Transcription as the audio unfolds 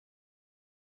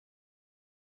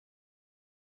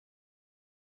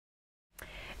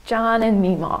John and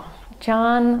Memaw.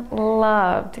 John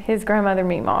loved his grandmother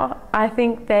Memaw. I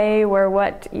think they were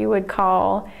what you would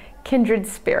call kindred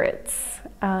spirits.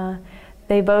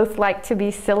 They both like to be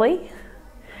silly.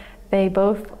 They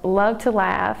both love to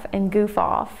laugh and goof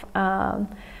off.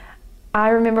 I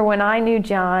remember when I knew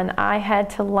John, I had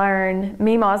to learn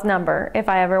Memaw's number if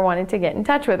I ever wanted to get in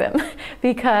touch with him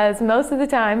because most of the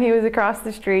time he was across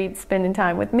the street spending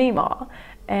time with Memaw.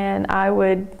 And I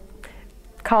would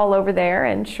call over there,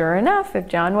 and sure enough, if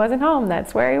John wasn't home,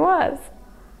 that's where he was.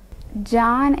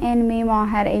 John and Memaw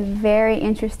had a very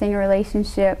interesting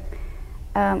relationship,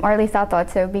 or at least I thought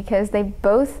so, because they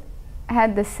both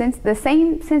had the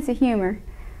same sense of humor.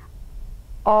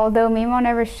 Although Memaw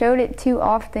never showed it too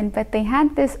often, but they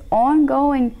had this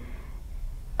ongoing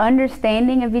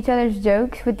understanding of each other's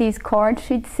jokes with these cards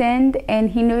she'd send,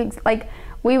 and he knew, like,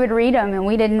 we would read them and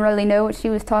we didn't really know what she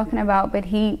was talking about, but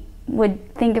he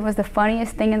would think it was the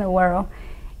funniest thing in the world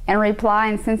and reply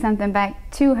and send something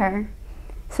back to her.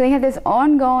 So they had this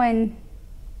ongoing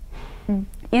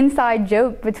inside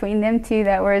joke between them two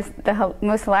that was the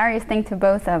most hilarious thing to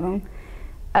both of them.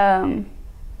 And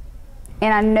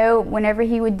I know whenever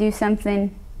he would do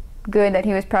something good that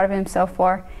he was proud of himself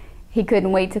for, he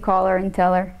couldn't wait to call her and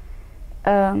tell her.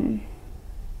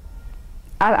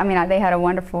 I mean, they had a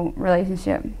wonderful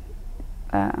relationship.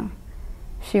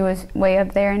 She was way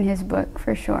up there in his book,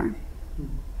 for sure.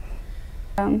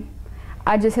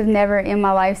 I just have never in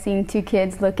my life seen two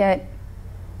kids look at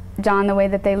John the way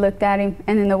that they looked at him,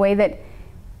 and then the way that,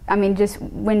 I mean, just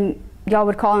when y'all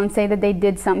would call and say that they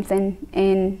did something,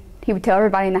 and he would tell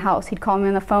everybody in the house. He'd call me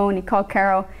on the phone, he'd call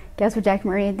Carol, guess what Jack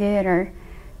and Maria did, or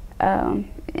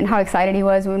and how excited he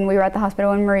was when we were at the hospital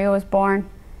when Maria was born.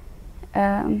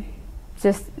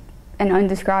 Just an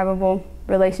indescribable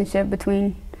relationship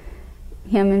between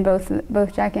him and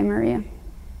both Jack and Maria.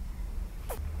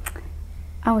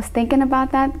 I was thinking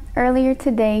about that earlier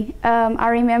today. I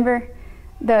remember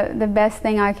the best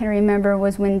thing I can remember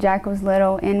was when Jack was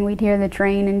little and we'd hear the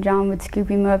train and John would scoop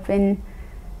him up and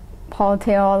haul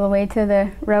tail all the way to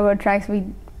the railroad tracks.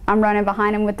 I'm running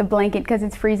behind him with the blanket because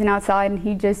it's freezing outside, and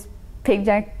he just picked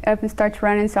Jack up and starts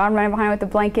running, so I'm running behind him with the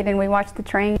blanket and we watch the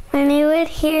train. When he would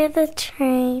hear the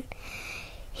train,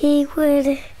 he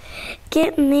would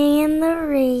get me and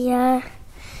Maria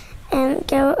and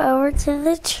go over to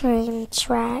the train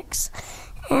tracks.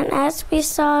 And as we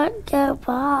saw it go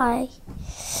by,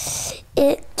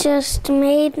 it just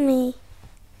made me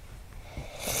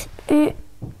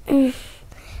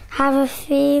have a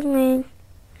feeling.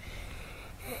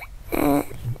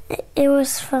 It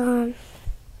was fun.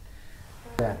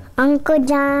 Uncle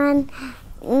John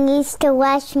used to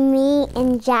rush me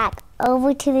and Jack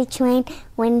over to the train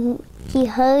when he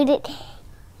heard it,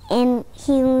 and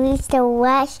he used to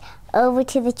rush over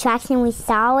to the tracks and we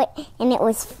saw it, and it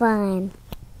was fun.